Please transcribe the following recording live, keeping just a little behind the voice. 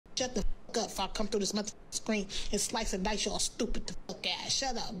Shut the fuck up if I come through this motherfucking screen and slice and dice your stupid the fuck ass.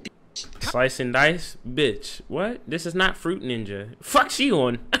 Shut up, bitch. Slice and dice? Bitch, what? This is not Fruit Ninja. Fuck she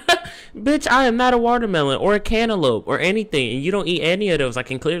on. Bitch, I am not a watermelon or a cantaloupe or anything, and you don't eat any of those. I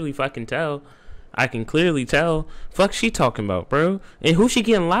can clearly fucking tell. I can clearly tell. Fuck she talking about, bro? And who she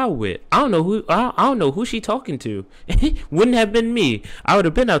getting loud with? I don't know who. I don't know who she talking to. Wouldn't have been me. I would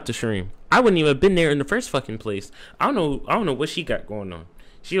have been out the stream. I wouldn't even have been there in the first fucking place. I don't know what she got going on.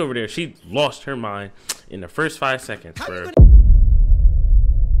 She over there. She lost her mind in the first 5 seconds, bro.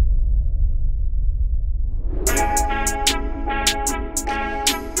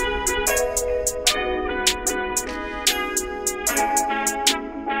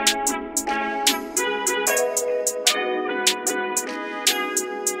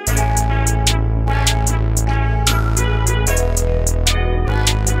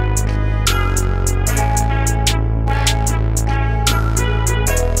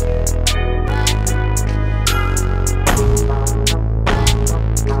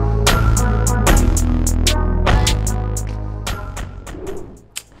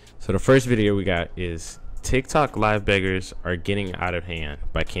 So the first video we got is TikTok live beggars are getting out of hand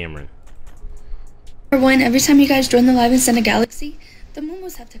by Cameron. One, every time you guys join the live and send a galaxy, the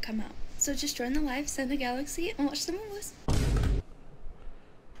momos have to come out. So just join the live, send the galaxy, and watch the momos.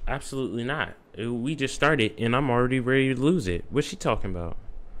 Absolutely not. We just started and I'm already ready to lose it. What's she talking about?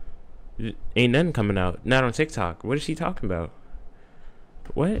 Ain't nothing coming out. Not on TikTok. What is she talking about?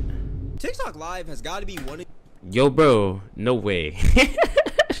 What? TikTok live has got to be one of Yo, bro, no way.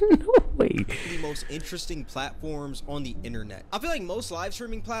 No way. the most interesting platforms on the internet. I feel like most live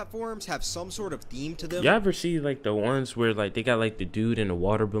streaming platforms have some sort of theme to them. Y'all ever see like the ones where like they got like the dude in the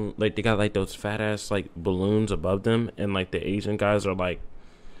water balloon, like they got like those fat ass like balloons above them, and like the Asian guys are like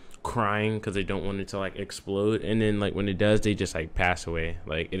crying because they don't want it to like explode, and then like when it does, they just like pass away.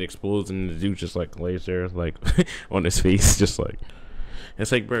 Like it explodes and the dude just like lays there like on his face, just like.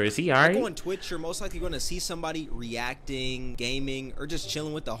 It's like, bro, is he alright? Like on Twitch, you're most likely going to see somebody reacting, gaming, or just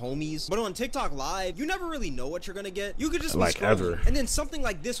chilling with the homies. But on TikTok Live, you never really know what you're going to get. You could just be scrolling, ever. And then something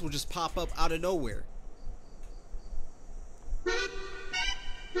like this will just pop up out of nowhere.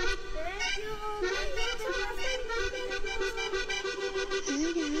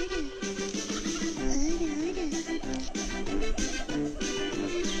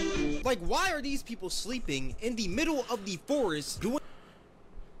 Like, why are these people sleeping in the middle of the forest doing...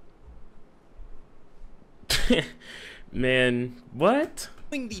 Man, what?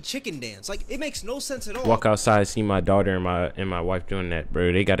 Doing the chicken dance? Like, it makes no sense at all. Walk outside, see my daughter and my wife doing that,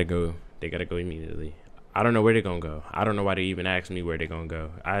 bro. They gotta go. They gotta go immediately. I don't know where they're gonna go. I don't know why they even asked me where they're gonna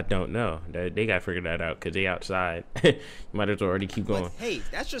go. I don't know. They gotta figure that out because they outside. You might as well already keep going. But hey,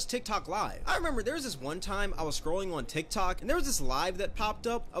 that's just TikTok live. I remember there was this one time I was scrolling on TikTok and there was this live that popped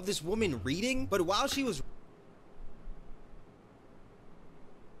up of this woman reading, but while she was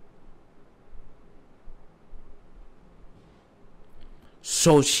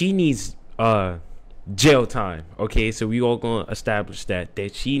so she needs jail time. Okay, so we all gonna establish that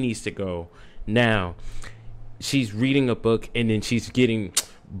she needs to go now. She's reading a book and then she's getting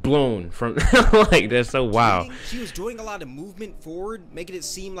blown from like that's so wow. She was doing a lot of movement forward, making it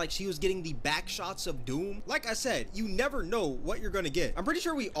seem like she was getting the back shots of doom. Like I said, you never know what you're gonna get. I'm pretty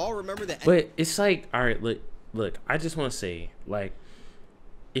sure we all remember that. But it's like, all right, look, I just want to say, like,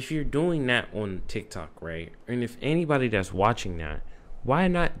 if you're doing that on TikTok, right, and if anybody that's watching that, why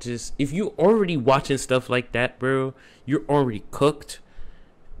not just, if you already watching stuff like that, bro, you're already cooked,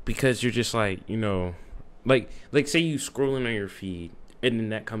 because you're just like, you know, like say you scrolling on your feed and then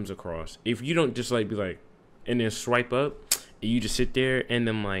that comes across. If you don't just like be like, and then swipe up, and you just sit there and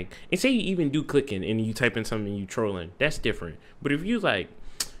then like, and say you even do clicking and you type in something and you trolling, that's different. But if you like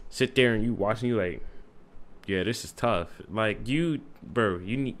sit there and you watching, you like, yeah, this is tough. Like you, bro,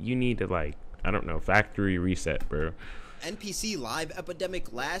 you need to like, I don't know, factory reset, bro. NPC live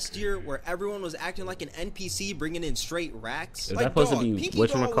epidemic last year where everyone was acting like an NPC bringing in straight racks. Is like, that supposed to be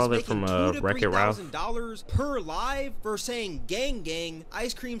whatchamacallit from Wreck-It Ralph? $2,000 per live for saying gang gang,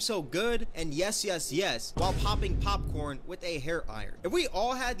 ice cream so good, and yes yes yes while popping popcorn with a hair iron. If we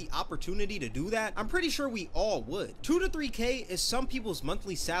all had the opportunity to do that, I'm pretty sure we all would. 2 to 3K is some people's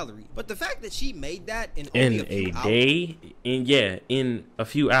monthly salary, but the fact that she made that in only a few day, and yeah, in a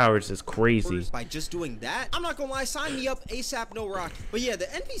few hours is crazy. By just doing that, I'm not gonna lie, sign me up. Yup, ASAP no Rocky. But yeah, the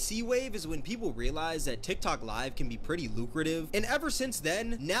NPC wave is when people realize that TikTok Live can be pretty lucrative. And ever since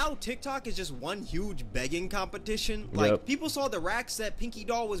then, now TikTok is just one huge begging competition. Like, people saw the racks that Pinky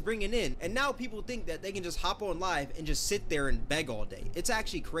Doll was bringing in, and now people think that they can just hop on live and just sit there and beg all day. It's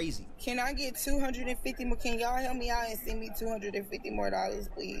actually crazy. Can I get 250 more? Can y'all help me out and send me $250 more,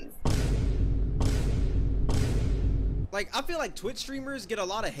 please? Like, I feel like Twitch streamers get a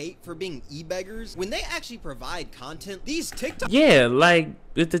lot of hate for being e-beggars when they actually provide content. These TikTok— yeah, like,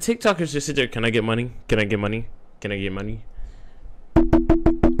 if the TikTokers just sit there, can I get money? Can I get money? Can I get money?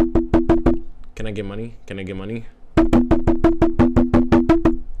 Can I get money? Can I get money?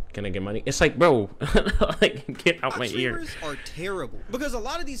 Can I get money? It's like, bro, like, get out my ear. Streamers are terrible because a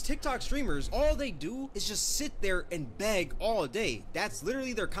lot of these TikTok streamers, all they do is just sit there and beg all day. That's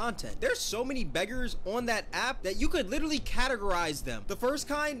literally their content. There's so many beggars on that app that you could literally categorize them. The first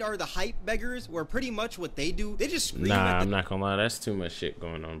kind are the hype beggars, where pretty much what they do, they just scream. Nah, I'm not gonna lie, that's too much shit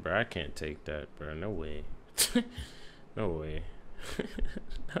going on, bro. I can't take that, bro. No way. No way.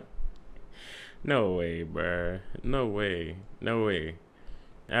 No way, bro. No way. No way.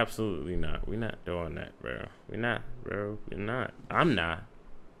 Absolutely not. We're not doing that, bro. We're not, bro. We're not. I'm not.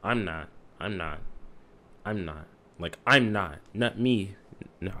 I'm not. I'm not. I'm not. Like, I'm not. Not me.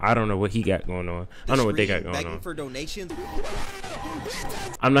 No, I don't know what he got going on. I don't know what they got going begging on. For donations.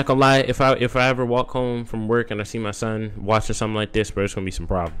 I'm not gonna lie. If I ever walk home from work and I see my son watching something like this, bro, it's gonna be some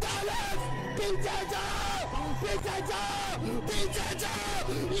problems.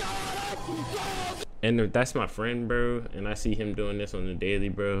 And if that's my friend, bro, and I see him doing this on the daily,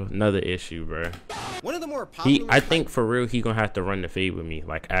 bro, another issue, bro. One of the more popular— I think for real, he gonna have to run the fade with me,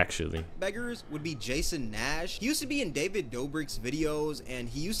 like, actually. Beggars would be Jason Nash. He used to be in David Dobrik's videos, and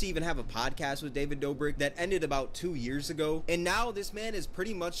he used to even have a podcast with David Dobrik that ended about 2 years ago. And now this man is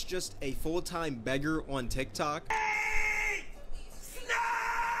pretty much just a full-time beggar on TikTok.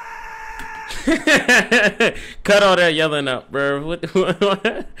 Cut all that yelling up, bro.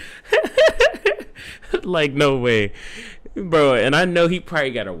 What? Like, no way, bro. And I know he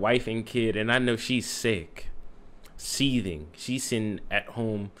probably got a wife and kid, and I know she's sick, seething. She's sitting at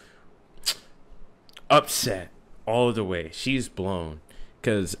home upset all the way. She's blown.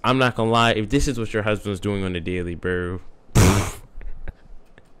 Because I'm not gonna lie, if this is what your husband's doing on the daily, bro.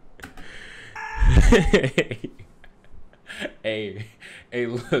 Hey,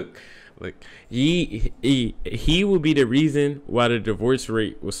 look, he would be the reason why the divorce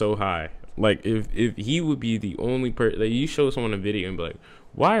rate was so high. Like, if he would be the only person, like, you show someone a video and be like,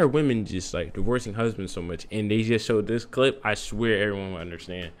 why are women just, like, divorcing husbands so much? And they just showed this clip, I swear everyone would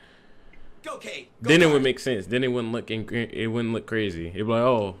understand. Go, Kate. Go, then cars. It would make sense. Then it wouldn't look crazy. It'd be like,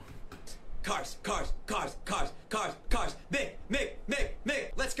 oh. Cars. Mick.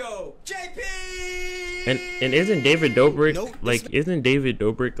 Let's go. JP! And isn't David Dobrik, isn't David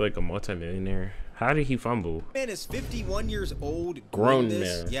Dobrik, like, a multimillionaire? How did he fumble? Man is 51 years old. Grown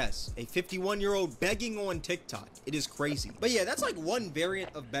man. Yes, a 51-year-old begging on TikTok. It is crazy. But yeah, that's like one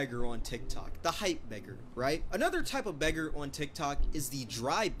variant of beggar on TikTok. The hype beggar, right? Another type of beggar on TikTok is the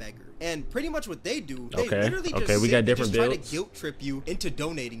dry beggar. And pretty much what they do, they literally just we got different try builds. to guilt trip you into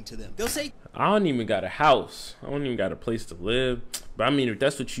donating to them. They'll say, I don't even got a house. I don't even got a place to live. But I mean, if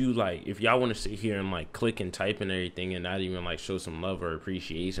that's what you like, if y'all want to sit here and like click and type and everything and not even like show some love or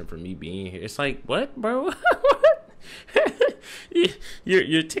appreciation for me being here, it's like, what, bro?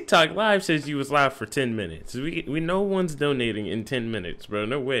 your TikTok live says you was live for 10 minutes. We no one's donating in 10 minutes, bro.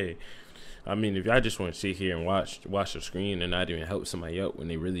 No way. I mean, if y'all just want to sit here and watch the screen and not even help somebody out when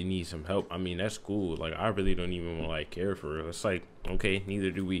they really need some help, I mean, that's cool. Like, I really don't even want to, like, care for real. It's like, okay, neither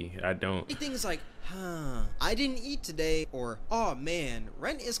do we. I don't. Things like, I didn't eat today, or, oh man,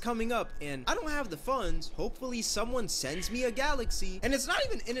 rent is coming up and I don't have the funds. Hopefully someone sends me a galaxy. And it's not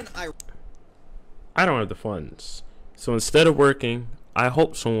even in an I don't have the funds. So instead of working, I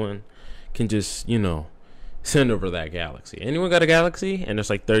hope someone can just, you know, send over that galaxy. Anyone got a galaxy? And there's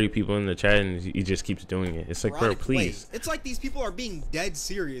like 30 people in the chat and he just keeps doing it. It's like, bro, please. It's like these people are being dead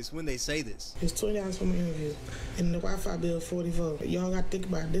serious when they say this. It's $20 for my interview and the Wi-Fi bill $44. Y'all gotta think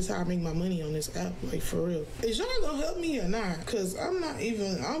about it. This is how I make my money on this app, like, for real. Is y'all gonna help me or not? Cause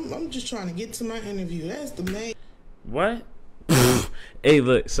I'm just trying to get to my interview. That's the main. What? Hey,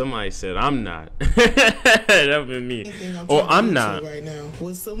 look, somebody said I'm not. That was me. I'm not. Right now,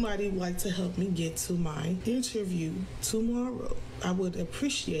 would somebody like to help me get to my interview tomorrow? I would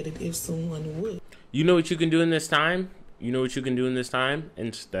appreciate it if someone would. You know what you can do in this time?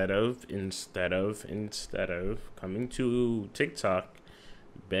 Instead of coming to TikTok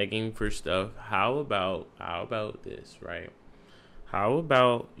begging for stuff, how about this, right? How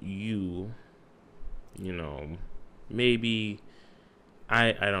about you know, maybe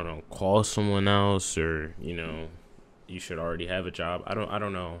I don't know, call someone else, or you know, you should already have a job. I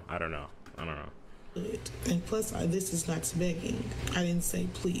don't know. And plus, this is not begging. I didn't say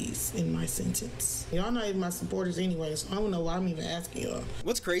please in my sentence. Y'all not even my supporters anyway, so I don't know why I'm even asking y'all.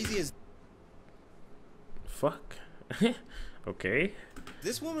 What's crazy is... Fuck. Okay.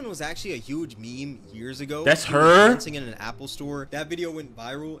 This woman was actually a huge meme years ago. That's She was her? dancing in an Apple store. That video went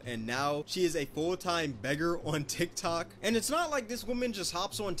viral, and now she is a full-time beggar on TikTok. And it's not like this woman just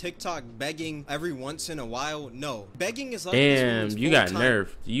hops on TikTok begging every once in a while. No, begging is like Damn, this you got full-time.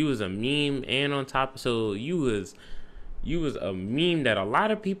 nerfed. You was a meme, and on top, so you was a meme that a lot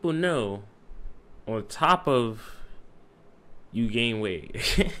of people know. On top of you gain weight.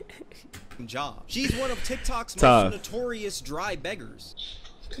 Job. She's one of TikTok's Tough. most notorious dry beggars.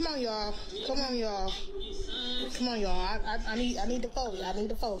 Come on, y'all. Come on, y'all. Come on, y'all. I need the Foley. I need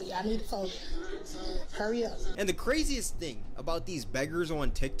the Foley. I need the Foley. Hurry up. And the craziest thing about these beggars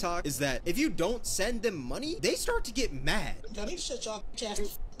on TikTok is that if you don't send them money, they start to get mad. Y'all need to shut y'all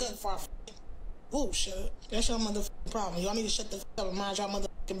ass up for shut up. That's your motherfucking problem. Y'all need to shut the fuck up and mind y'all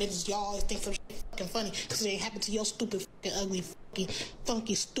motherfucking business. Y'all always think some shit fucking funny because it ain't happened to your stupid fucking ugly fucking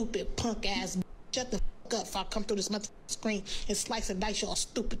funky stupid punk ass. Shut the fuck up if I come through this motherfucking screen and slice and dice y'all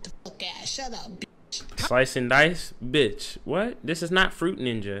stupid the fuck ass. Shut up, bitch. Slice and dice? Bitch, what? This is not Fruit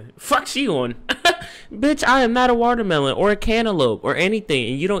Ninja. Fuck she on. Bitch, I am not a watermelon or a cantaloupe or anything,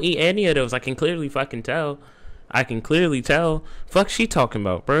 and you don't eat any of those. I can clearly fucking tell. I can clearly tell. Fuck she talking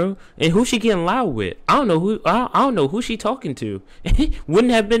about, bro? And who she getting loud with? I don't know who she talking to.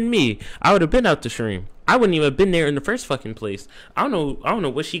 Wouldn't have been me. I would have been out the stream. I wouldn't even have been there in the first fucking place. I don't know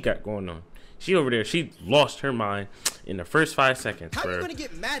what she got going on. She over there, she lost her mind in the first 5 seconds. How are you gonna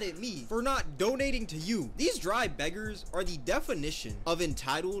get mad at me for not donating to you? These dry beggars are the definition of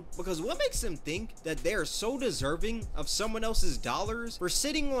entitled, because what makes them think that they are so deserving of someone else's dollars for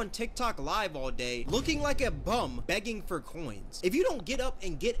sitting on TikTok live all day looking like a bum begging for coins? If you don't get up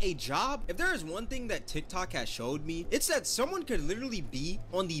and get a job, if there is one thing that TikTok has showed me, it's that someone could literally be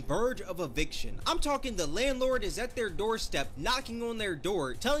on the verge of eviction. I'm talking the landlord is at their doorstep knocking on their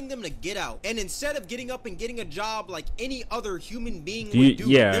door telling them to get out. And instead of getting up and getting a job like any other human being would do,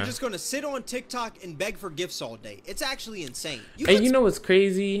 they're just gonna sit on TikTok and beg for gifts all day. It's actually insane. And you know what's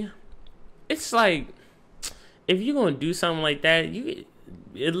crazy? It's like, if you're gonna do something like that, you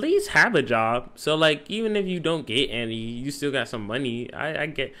at least have a job. So like, even if you don't get any, you still got some money. I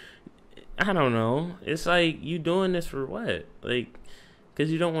don't know. It's like, you doing this for what? Like, because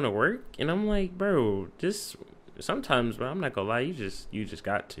you don't want to work? And I'm like, bro, just sometimes, bro, I'm not gonna lie, you just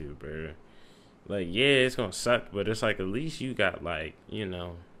got to, bro. Like, yeah, it's gonna suck, but it's like, at least you got, like, you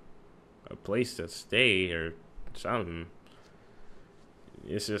know, a place to stay or something.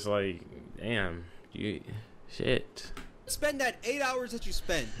 It's just like, damn, shit. Spend that 8 hours that you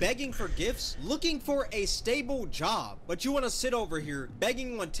spend begging for gifts, looking for a stable job, but you want to sit over here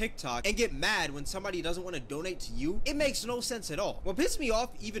begging on TikTok and get mad when somebody doesn't want to donate to you. It makes no sense at all. What pisses me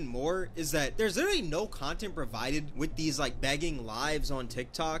off even more is that there's literally no content provided with these like begging lives on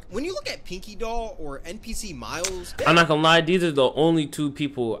TikTok. When you look at Pinky Doll or NPC Miles, I'm not gonna lie, these are the only two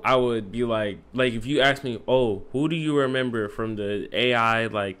people I would be like if you ask me, oh, who do you remember from the AI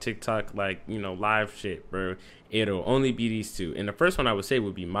like TikTok like, you know, live shit, bro? It'll only be these two. And the first one I would say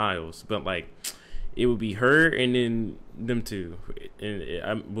would be Miles. But, like, it would be her and then them two.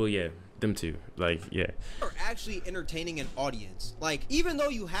 And well, yeah, them two. Like, yeah. Are actually entertaining an audience. Like, even though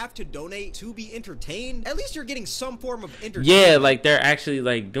you have to donate to be entertained, at least you're getting some form of entertainment. Yeah, like, they're actually,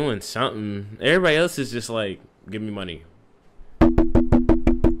 like, doing something. Everybody else is just like, give me money.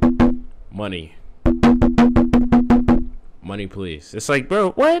 Money. Money, please. It's like,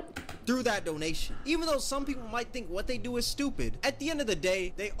 bro, what? Through that donation. Even though some people might think what they do is stupid, at the end of the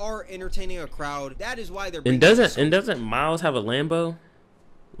day, they are entertaining a crowd. That is why they're And doesn't Miles have a Lambo?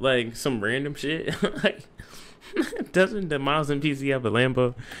 Like some random shit? Like, doesn't the Miles and PC have a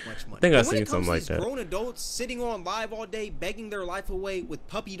Lambo? Much money. I think I've seen something like that. Grown adults sitting on live all day begging their life away with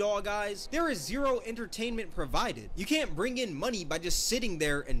puppy dog eyes, there is zero entertainment provided. You can't bring in money by just sitting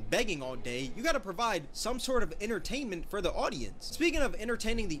there and begging all day. You got to provide some sort of entertainment for the audience. Speaking of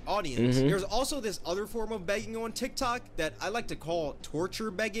entertaining the audience, there's also this other form of begging on TikTok that I like to call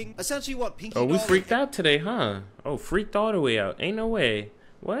torture begging. Essentially what Pinky Doll... Oh, we freaked out today, huh? Oh, freaked all the way out. Ain't no way.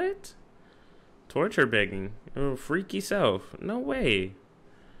 What? Torture begging. Oh, freaky self. No way.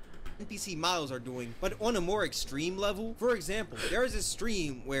 NPC models are doing, but on a more extreme level. For example, there is a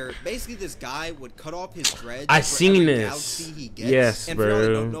stream where basically this guy would cut off his dreads. I seen this. Galaxy he gets. Yes, and bro. for y'all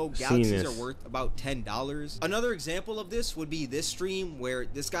that don't know, galaxies are worth about $10. Another example of this would be this stream where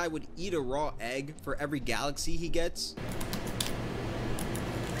this guy would eat a raw egg for every galaxy he gets.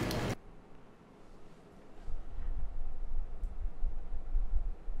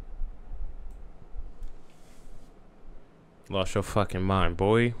 Lost your fucking mind,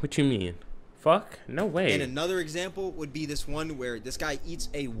 boy. What you mean? Fuck? No way. And another example would be this one where this guy eats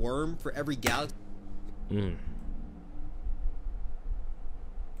a worm for every galaxy.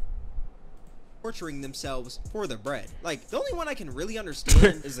 Torturing themselves for the bread. Like, the only one I can really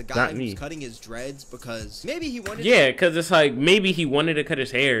understand is the guy who's cutting his dreads, because maybe he wanted because it's like maybe he wanted to cut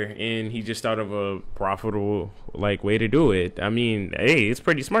his hair and he just thought of a profitable like way to do it. I mean, hey, it's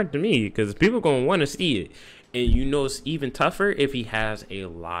pretty smart to me, because people gonna want to see it. And you know it's even tougher if he has a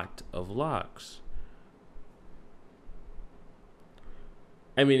lot of locks.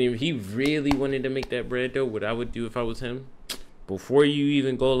 I mean, if he really wanted to make that bread though, what I would do if I was him, before you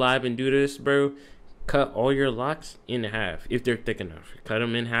even go live and do this, bro, cut all your locks in half if they're thick enough. Cut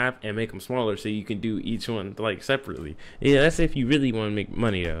them in half and make them smaller so you can do each one like separately. Yeah, that's if you really want to make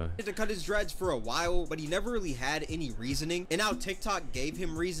money though. He had to cut his dreads for a while, but he never really had any reasoning. And now TikTok gave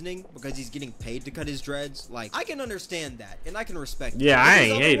him reasoning because he's getting paid to cut his dreads. Like, I can understand that and I can respect it. Yeah, I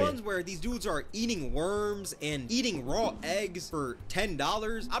ain't hate it. Ones where these dudes are eating worms and eating raw eggs for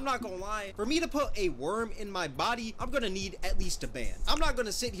 $10. I'm not gonna lie. For me to put a worm in my body, I'm gonna need at least a band. I'm not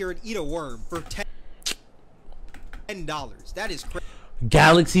gonna sit here and eat a worm for $10. That is crazy.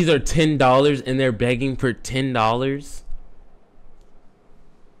 Galaxies are $10 and they're begging for $10.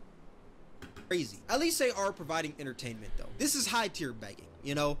 Crazy. At least they are providing entertainment though. This is high tier begging.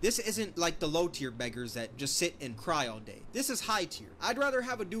 You know, this isn't like the low tier beggars that just sit and cry all day. This is high tier. I'd rather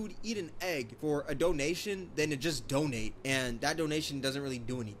have a dude eat an egg for a donation than to just donate, and that donation doesn't really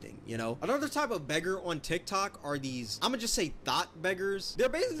do anything, you know? Another type of beggar on TikTok are these, I'm gonna just say thought beggars. They're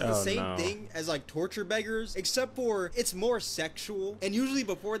basically the same thing as like torture beggars, except for it's more sexual. And usually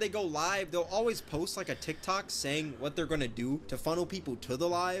before they go live, they'll always post like a TikTok saying what they're gonna do to funnel people to the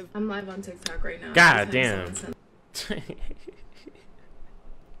live. I'm live on TikTok right now. God damn.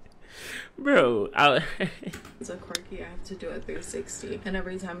 Bro, it's a quirky, I have to do a 360, and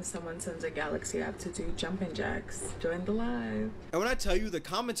every time someone sends a galaxy I have to do jumping jacks. Join the live. And when I tell you, the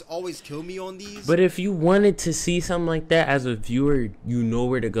comments always kill me on these. But if you wanted to see something like that as a viewer, you know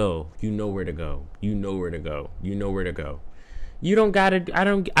where to go. You know where to go. You know where to go. You know where to go. You don't gotta.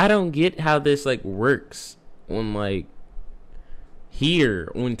 I don't get how this like works on like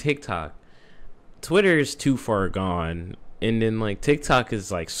here on TikTok. Twitter is too far gone. And then like TikTok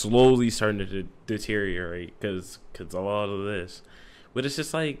is like slowly starting to deteriorate because a lot of this. But it's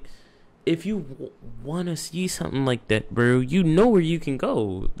just like, if you want to see something like that, bro, you know where you can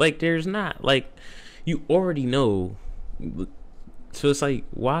go. Like, there's not, like, you already know. So it's like,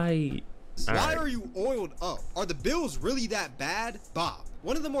 why? Why are you oiled up? Are the bills really that bad? Bob.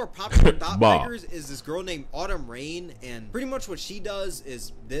 One of the more popular thought beggars is this girl named Autumn Rain, and pretty much what she does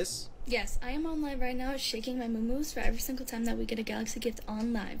is this. Yes, I am on live right now shaking my moo-moos for every single time that we get a galaxy gift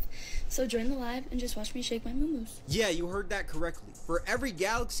on live. So join the live and just watch me shake my moo-moos. Yeah, you heard that correctly. For every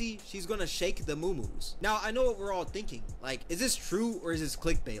galaxy, she's gonna shake the moo-moos. Now, I know what we're all thinking. Like, is this true or is this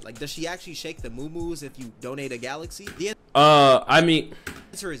clickbait? Like, does she actually shake the moo-moos if you donate a galaxy? The I mean,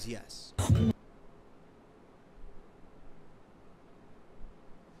 answer is yes.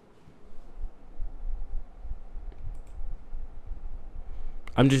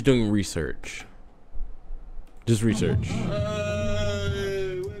 I'm just doing research. Just research.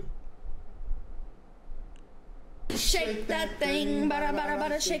 Shake that thing,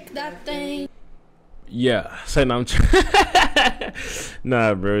 bada shake that thing. Yeah, so I'm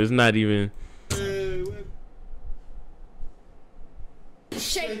nah, bro, it's not even.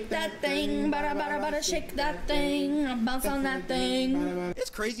 Shake that thing, bada shake that thing, bounce on that thing. It's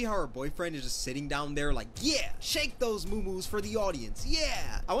crazy how her boyfriend is just sitting down there like, yeah, shake those moo-moos for the audience,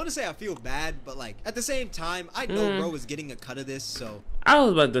 yeah. I want to say I feel bad, but like, at the same time, I know bro is getting a cut of this, so. I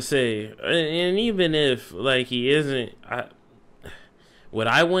was about to say, and even if, like, he isn't, would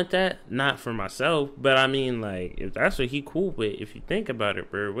I want that? Not for myself, but I mean, like, if that's what he cool with, if you think about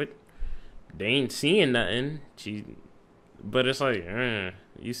it, bro, what, they ain't seeing nothing, but it's like,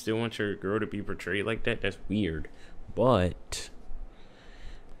 you still want your girl to be portrayed like that? That's weird. But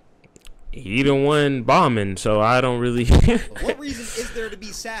he the one bombing, so I don't really. What reason is there to be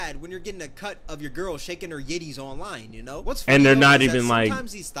sad when you're getting a cut of your girl shaking her yitties online? You know what's funny, and they're not is even like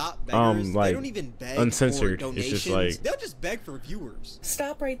sometimes these stop beggars, like they don't even beg uncensored. for donations. It's just like they'll just beg for viewers.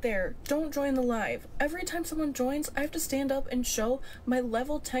 Stop right there. Don't join the live. Every time someone joins, I have to stand up and show my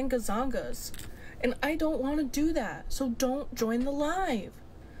level 10 gazongas. And I don't want to do that. So don't join the live.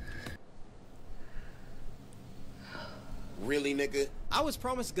 Really, nigga? I was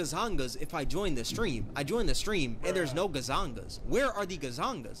promised gazongas if I joined the stream. I joined the stream and there's no gazongas. Where are the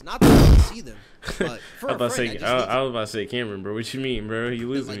gazongas? Not that I can see them, but for I a was friend, about to say Cameron, bro. What you mean, bro? You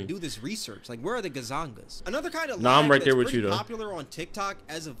losing me? Do this research. Like, where are the gazongas? Another kind of No, live I'm right there that's with you, pretty though. popular on TikTok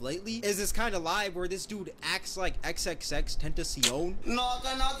as of lately is this kind of live where this dude acts like XXX Tentacion. No,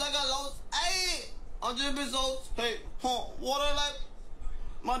 hey, episodes. Hey, water like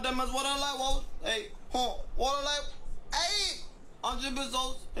my demons, water like walls. Hey, water like. Hey, 100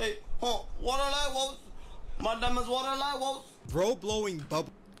 episodes. Hey, water like walls. My demons, water like walls. Bro blowing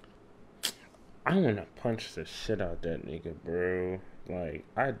bubble. I wanna punch the shit out that nigga, bro. Like,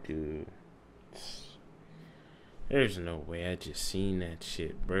 I do. There's no way I just seen that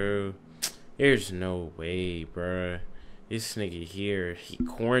shit, bro. There's no way, bro. This nigga here, he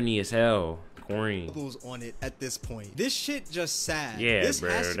corny as hell. Corny. Bubbles on it at this point. This shit just sad. Yeah, this bro.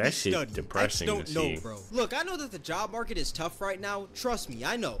 has to That be shit studied. depressing I just to don't know, see. bro. Look, I know that the job market is tough right now. Trust me,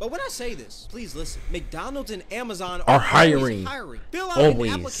 I know. But when I say this, please listen. McDonald's and Amazon Are are hiring. Fill out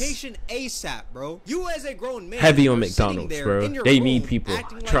Always. an application ASAP, bro. You as a grown man Heavy on are sitting McDonald's, there bro. in your They room need people.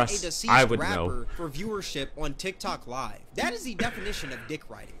 acting like Trust, a deceased I would rapper know. for viewership on TikTok Live. That is the definition of dick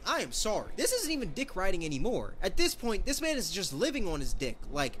riding. I am sorry. This isn't even dick riding anymore. At this point, this man is just living on his dick.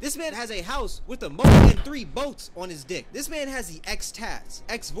 Like, this man has a house with a moat and 3 boats on his dick. This man has the X tats,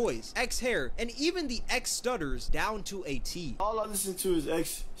 X voice, X hair, and even the X stutters down to a T. All I listen to is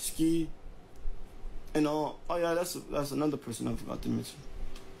X Ski, and oh yeah, that's another person I forgot to mention.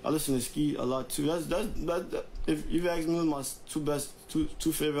 I listen to Ski a lot too. That if you ask me, my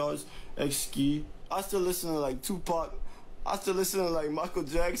two favorite artists, X Ski. I still listen to like Tupac. I still listen to like Michael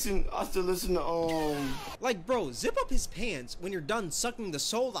Jackson. I still listen to Like, bro, zip up his pants when you're done sucking the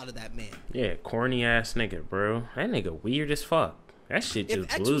soul out of that man. Yeah, corny ass nigga, bro. That nigga weird as fuck. That shit just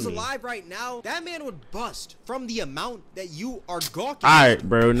If X blew was me. alive right now, that man would bust from the amount that you are gawking. Alright,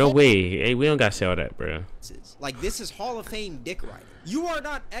 bro. No way. Hey, we don't gotta say all that, bro. Like, this is Hall of Fame dick riding. You are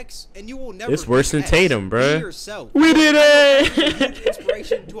not X, and you will never. It's worse be than X. Tatum, bro. Be yourself. We did it! Huge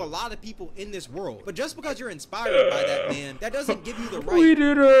inspiration to a lot of people in this world. But just because you're inspired by that man, that doesn't give you the right. We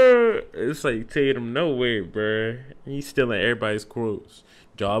did it! It's like Tatum, no way, bro. He's stealing everybody's quotes.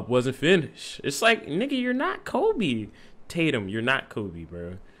 Job wasn't finished. It's like, nigga, you're not Kobe. Tatum, you're not Kobe,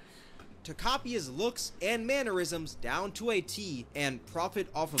 bro. To copy his looks and mannerisms down to a T and profit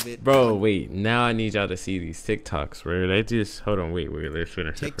off of it. Bro, wait. Now I need y'all to see these TikToks, bro. They just... Hold on, wait. Let's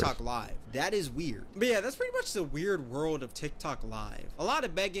finish. TikTok Live. That is weird. But yeah, that's pretty much the weird world of TikTok Live. A lot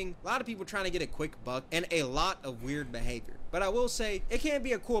of begging, a lot of people trying to get a quick buck, and a lot of weird behavior. But I will say, it can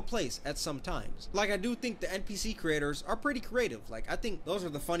be a cool place at some times. Like, I do think the NPC creators are pretty creative. Like, I think those are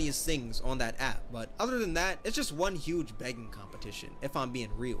the funniest things on that app. But other than that, it's just one huge begging competition, if I'm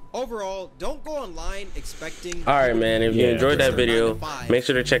being real. Overall, don't go online expecting... Alright, man, if you enjoyed that video, make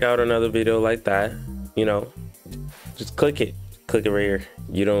sure to check out another video like that. You know, just click it. Click it right here.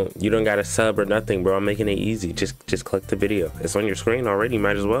 You don't gotta sub or nothing, bro. I'm making it easy. Just click the video. It's on your screen already.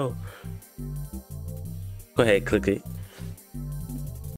 Might as well. Go ahead, click it.